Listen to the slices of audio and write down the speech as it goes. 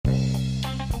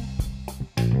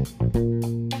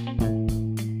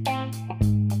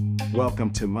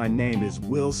Welcome to My Name is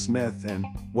Will Smith, and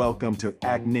welcome to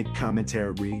Acnic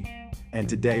Commentary. And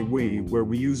today where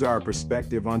we use our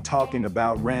perspective on talking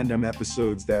about random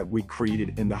episodes that we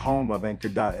created in the home of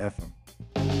Anchor.fm.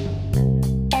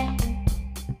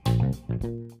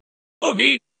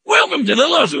 Okay, welcome to the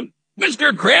lesson.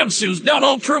 Mr. Krabs sues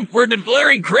Donald Trump for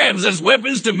declaring crabs as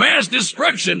weapons to mass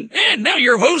destruction. And now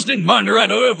your host and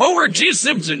moderator of Howard G.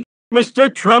 Simpson.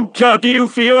 Mr. Trump, how do you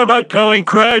feel about calling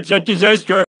crabs a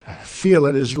disaster? I feel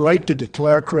it is right to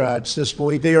declare crabs this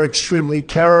way. They are extremely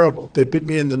terrible. They bit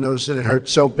me in the nose and it hurt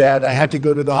so bad I had to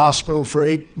go to the hospital for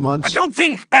 8 months. I don't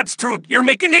think that's true. You're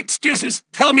making excuses.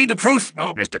 Tell me the truth.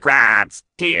 Oh, Mr. Krabs,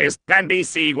 he is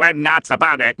NBC when nuts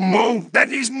about it. No, that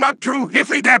is not true.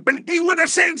 If it happened, he would have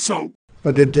said so.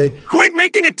 But did they? Quit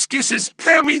making excuses.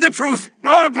 Tell me the truth.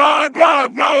 No, no, no,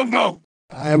 no, no.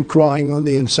 I am crying on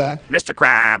the inside. Mr.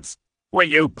 Krabs, will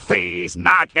you please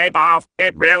knock it off?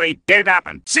 It really did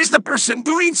happen. She's the person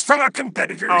who eats from our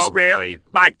competitors. Oh, really?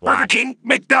 Like Burger what? King,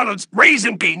 McDonald's,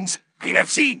 Raisin Beans,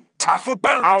 KFC, Taco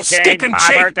Bell, Okay, Stick and I've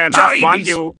Shake, heard enough on Jollibee.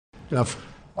 you. Enough.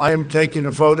 I am taking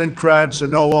a vote and crabs are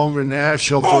no longer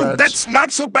national Oh, threats. that's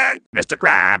not so bad. Mr.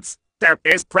 Krabs, there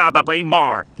is probably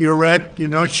more. You're right. You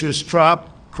know, just drop.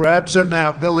 Crabs are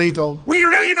now illegal. We're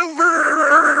ready to burn.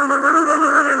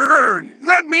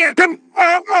 Let me at them.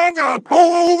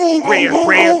 Breathe, breathe,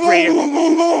 breathe.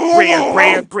 Breathe,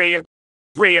 breathe, breathe.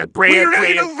 Breathe, breathe, We're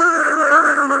ready breathe. to burn.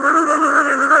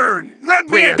 Let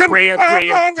me at them. Breathe,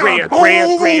 breathe, breathe,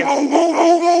 breathe, breathe.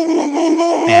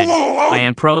 And I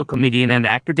am pro comedian and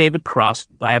actor David Cross.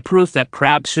 I have proof that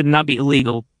crabs should not be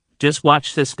illegal. Just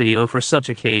watch this video for such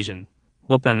occasion.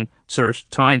 Open, search,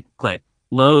 time, click,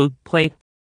 load, play.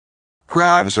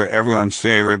 Crabs are everyone's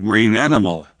favorite marine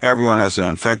animal. Everyone has an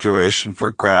infatuation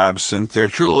for crabs since they're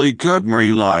truly good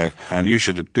marine life, and you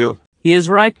should too. He is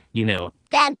right, you know.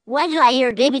 Dad, why did I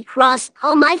hear David Cross?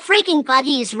 Oh, my freaking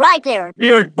buddy is right there.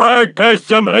 Your part has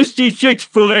some ST6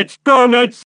 fillets,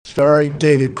 donuts. Sorry,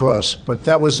 David Cross, but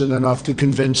that wasn't enough to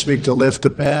convince me to lift the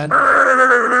ban.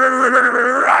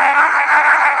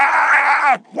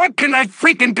 What can I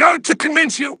freaking do to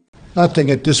convince you?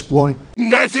 Nothing at this point.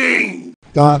 Nothing.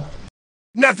 Doc,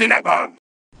 Nothing at all.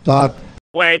 Doc,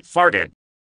 Wait for it.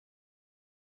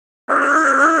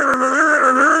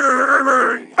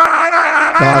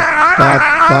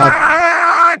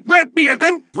 Let me at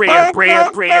them. Breathe,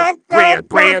 breathe, breathe, breathe,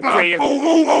 breathe, breathe.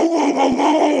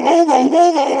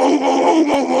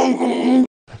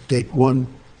 date one.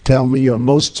 Tell me your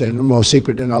most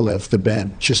secret and I'll lift the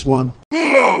ban. Just one.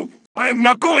 No, I'm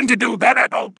not going to do that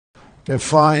at all. They're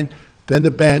fine. Then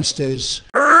the ban stays.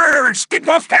 Stick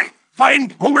off that.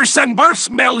 Find Homer Sunbar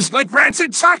smells like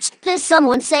rancid socks. Did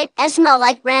someone say I smell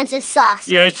like rancid sauce?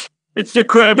 Yes, it's the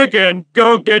crab again.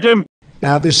 Go get him.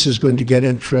 Now this is going to get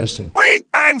interesting. Wait,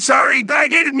 I'm sorry. I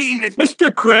didn't mean it.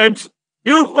 Mr. Krabs,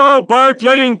 you fall Bart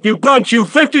letting you punch you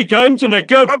 50 times in a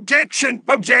gut. Objection,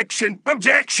 objection,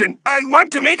 objection. I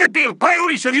want to make a deal. I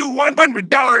only sell you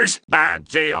 $100. Bad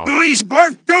deal. Please,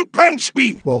 Bart, don't punch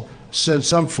me. Well,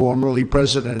 since I'm formerly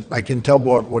president, I can tell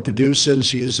Bart what to do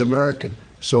since he is American.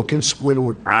 So can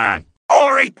Squidward.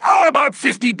 All right, how about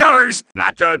 $50?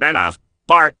 Not good enough.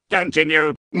 Bart,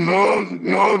 continue. No,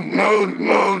 no, no,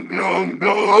 no, no,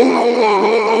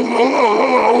 no.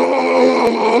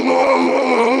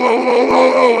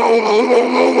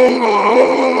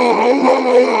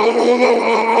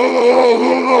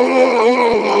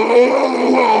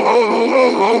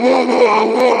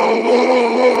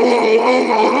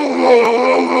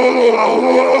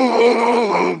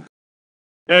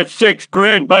 That's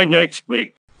 $6,000 by next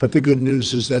week. But the good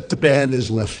news is that the ban is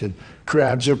lifted.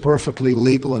 Crabs are perfectly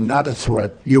legal and not a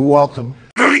threat. You're welcome.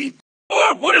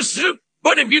 Oh, what a soup!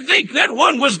 But if you think that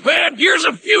one was bad, here's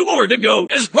a few more to go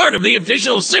as part of the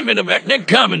official segment of Ethnic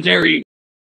Commentary.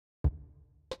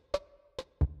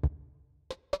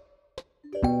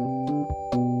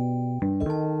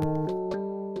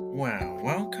 Wow,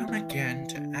 welcome again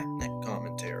to Ethnic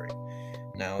Commentary.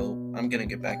 Now, I'm gonna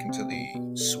get back into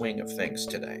the swing of things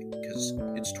today, because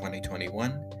it's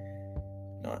 2021.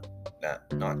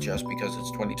 Not just because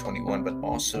it's 2021, but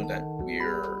also that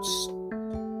we're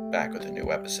back with a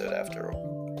new episode after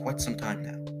quite some time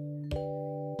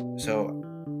now. So,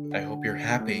 I hope you're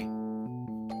happy,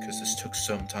 because this took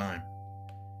some time.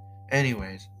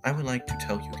 Anyways, I would like to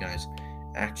tell you guys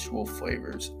actual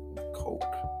flavors of Coke.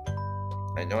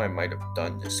 I know I might have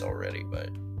done this already, but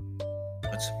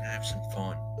let's have some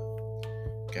fun.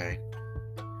 Okay?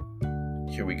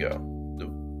 Here we go.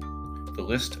 The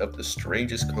list of the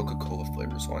strangest Coca-Cola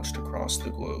flavors launched across the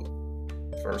globe.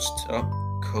 First up,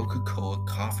 Coca-Cola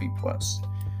Coffee Plus.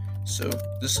 So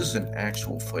this is an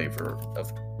actual flavor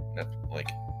of, like,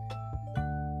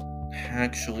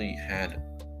 actually had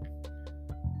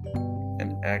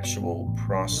an actual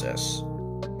process,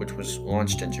 which was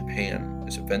launched in Japan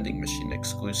as a vending machine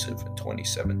exclusive in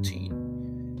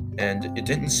 2017. And it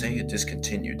didn't say it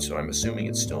discontinued, so I'm assuming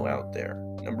it's still out there.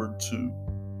 Number 2,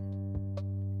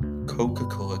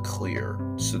 Coca-Cola Clear.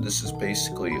 So this is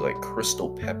basically like Crystal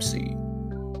Pepsi.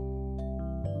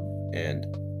 And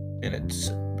it's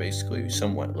basically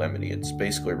somewhat lemony. It's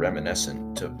basically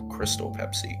reminiscent to Crystal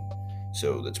Pepsi.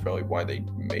 So that's probably why they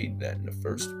made that in the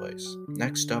first place.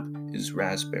 Next up is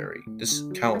Raspberry. This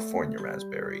is California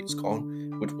Raspberry, it's called,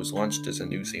 which was launched as a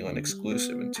New Zealand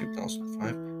exclusive in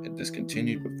 2005 and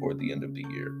discontinued before the end of the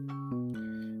year.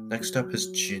 Next up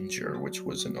is Ginger, which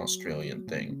was an Australian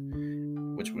thing,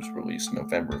 which was released in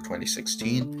November of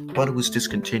 2016, but it was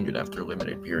discontinued after a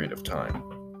limited period of time.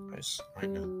 Yes, I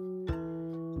know.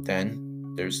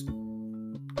 Then there's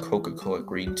Coca-Cola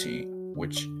Green Tea,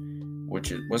 which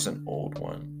it was an old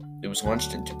one. It was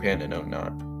launched in Japan in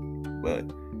 2009, but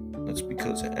that's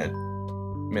because it had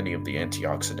many of the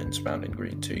antioxidants found in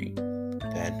green tea.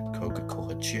 Then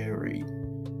Coca-Cola Cherry.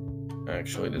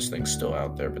 Actually, this thing's still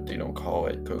out there, but they don't call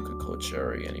it Coca-Cola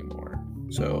Cherry anymore.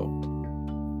 So,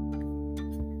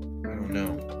 I don't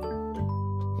know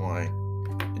why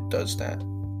it does that.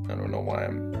 I don't know why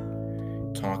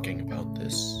I'm talking about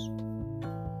this.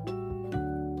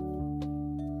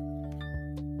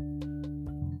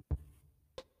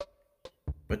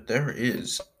 But there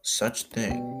is such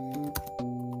thing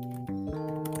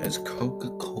as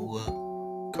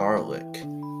Coca-Cola Garlic.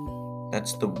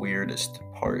 That's the weirdest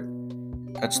part.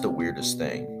 That's the weirdest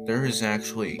thing. There is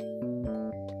actually...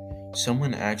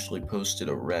 Someone actually posted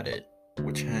a Reddit,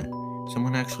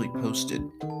 someone actually posted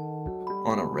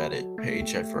on a Reddit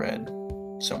page I've read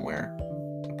somewhere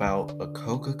about a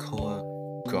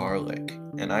Coca-Cola Garlic.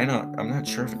 And I'm not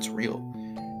sure if it's real.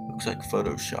 It looks like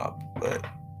Photoshop, but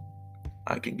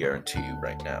I can guarantee you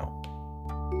right now.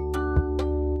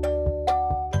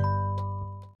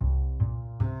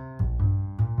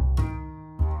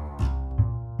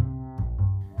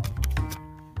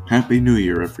 Happy New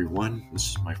Year, everyone.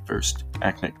 This is my first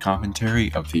ACNIT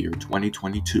commentary of the year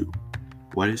 2022.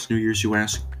 What is New Year's, you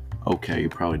ask? Okay, you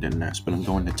probably didn't ask, but I'm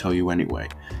going to tell you anyway.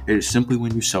 It is simply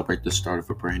when you celebrate the start of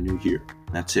a brand new year.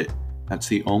 That's it. That's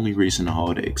the only reason a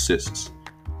holiday exists.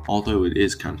 Although it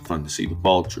is kind of fun to see the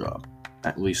ball drop.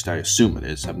 At least I assume it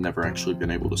is. I've never actually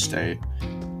been able to stay.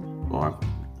 Well,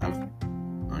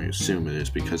 I assume it is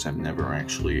because I've never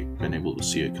actually been able to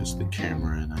see it because of the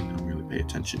camera and I don't really pay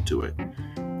attention to it.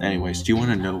 Anyways, do you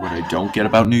want to know what I don't get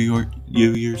about New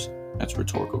Year's? That's a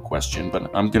rhetorical question, but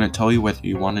I'm going to tell you whether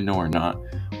you want to know or not.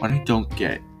 What I don't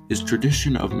get is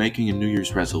tradition of making a New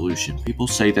Year's resolution. People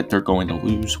say that they're going to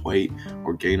lose weight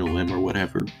or gain a limb or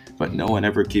whatever, but no one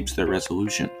ever keeps their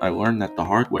resolution. I learned that the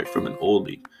hard way from an old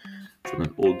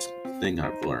thing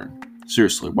I've learned.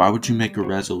 Seriously, why would you make a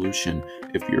resolution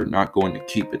if you're not going to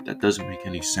keep it? That doesn't make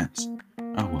any sense.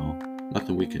 Oh well,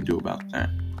 nothing we can do about that.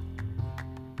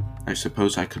 I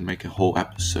suppose I could make a whole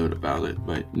episode about it,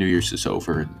 but New Year's is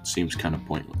over and it seems kind of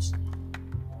pointless.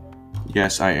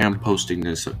 Yes, I am posting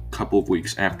this a couple of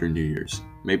weeks after New Year's.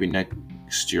 Maybe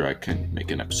next year I can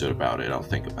make an episode about it. I'll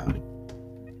think about it.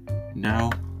 Now,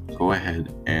 go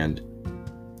ahead and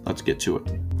let's get to it.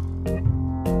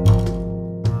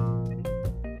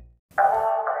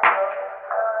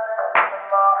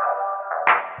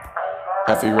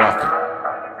 Happy rocking.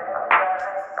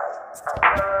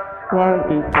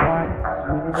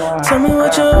 Tell me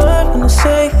what you're gonna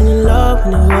say when you love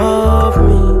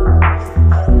me.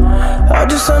 I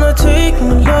just wanna take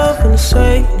when you love when you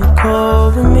say when you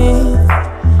cover me.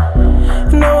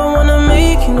 You know I wanna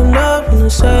make you love when you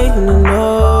say when you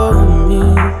know me.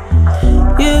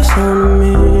 Yes, on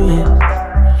me.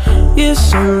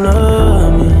 Yes,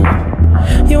 on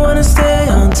me. You wanna stay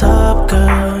on top,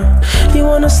 girl. You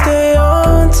wanna stay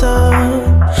on top.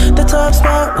 The top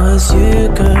spot was you,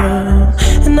 girl.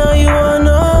 And now you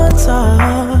wanna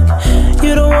talk.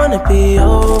 You don't wanna be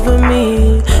over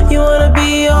me. You wanna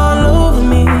be all over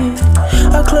me.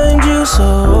 I claimed you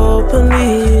so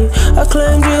openly. I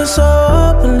claimed you so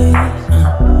openly.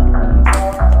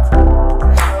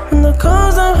 And the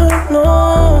calls don't hurt no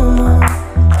more.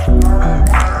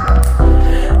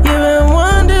 You've been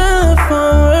wondering if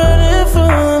I'm ready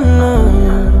for love.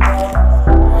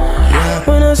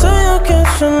 When I say I can't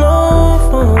show no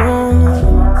phone.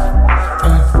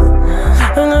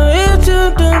 And I hate you,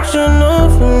 don't you know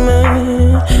for me.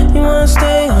 You wanna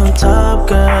stay on top,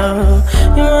 girl.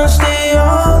 You wanna stay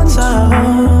on top.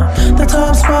 The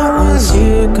top spot was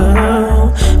you, girl.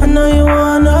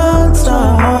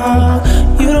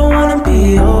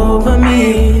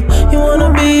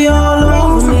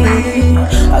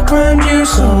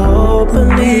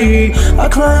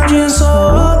 climbed you so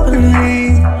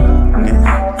openly.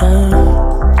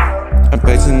 I'm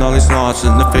placing all these laws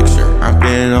in the picture. I've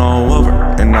been all over,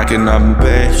 and I cannot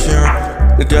picture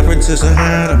the differences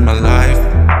ahead of my life.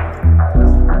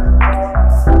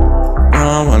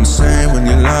 No one say when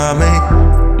you love me,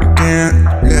 you can't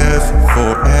live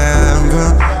forever.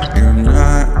 You're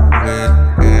not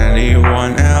with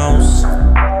anyone else,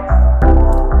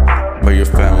 but your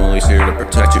family's here to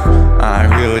protect you. I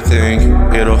really think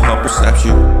it'll help accept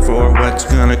you for what's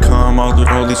gonna come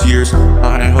all these years.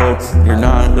 I hope you're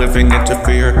not living into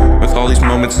fear with all these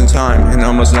moments in time and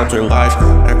almost after life.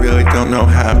 I really don't know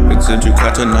how it's since you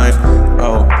cut a knife.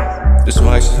 Oh, just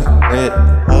slice it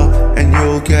up and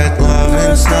you'll get love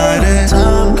inside it.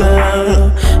 Top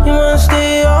girl, you wanna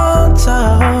stay on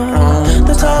top.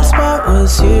 The top spot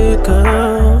was you,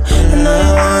 girl, and now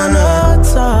you wanna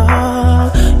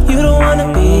talk. You don't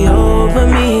wanna be over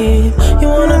me, you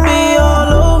wanna be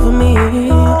all over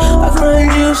me. I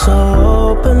claimed you so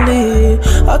openly,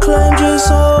 I claimed you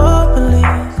so openly.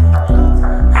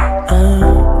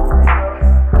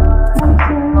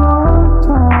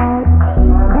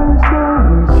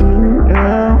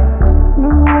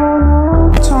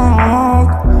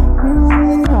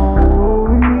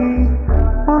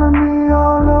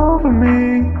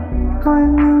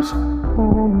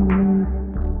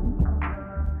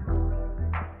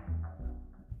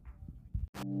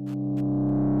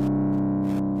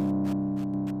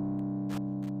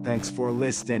 Thanks for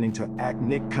listening to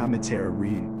Acnic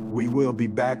Commentary. We will be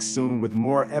back soon with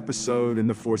more episode in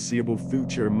the foreseeable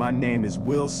future. My name is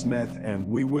Will Smith, and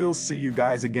we will see you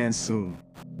guys again soon.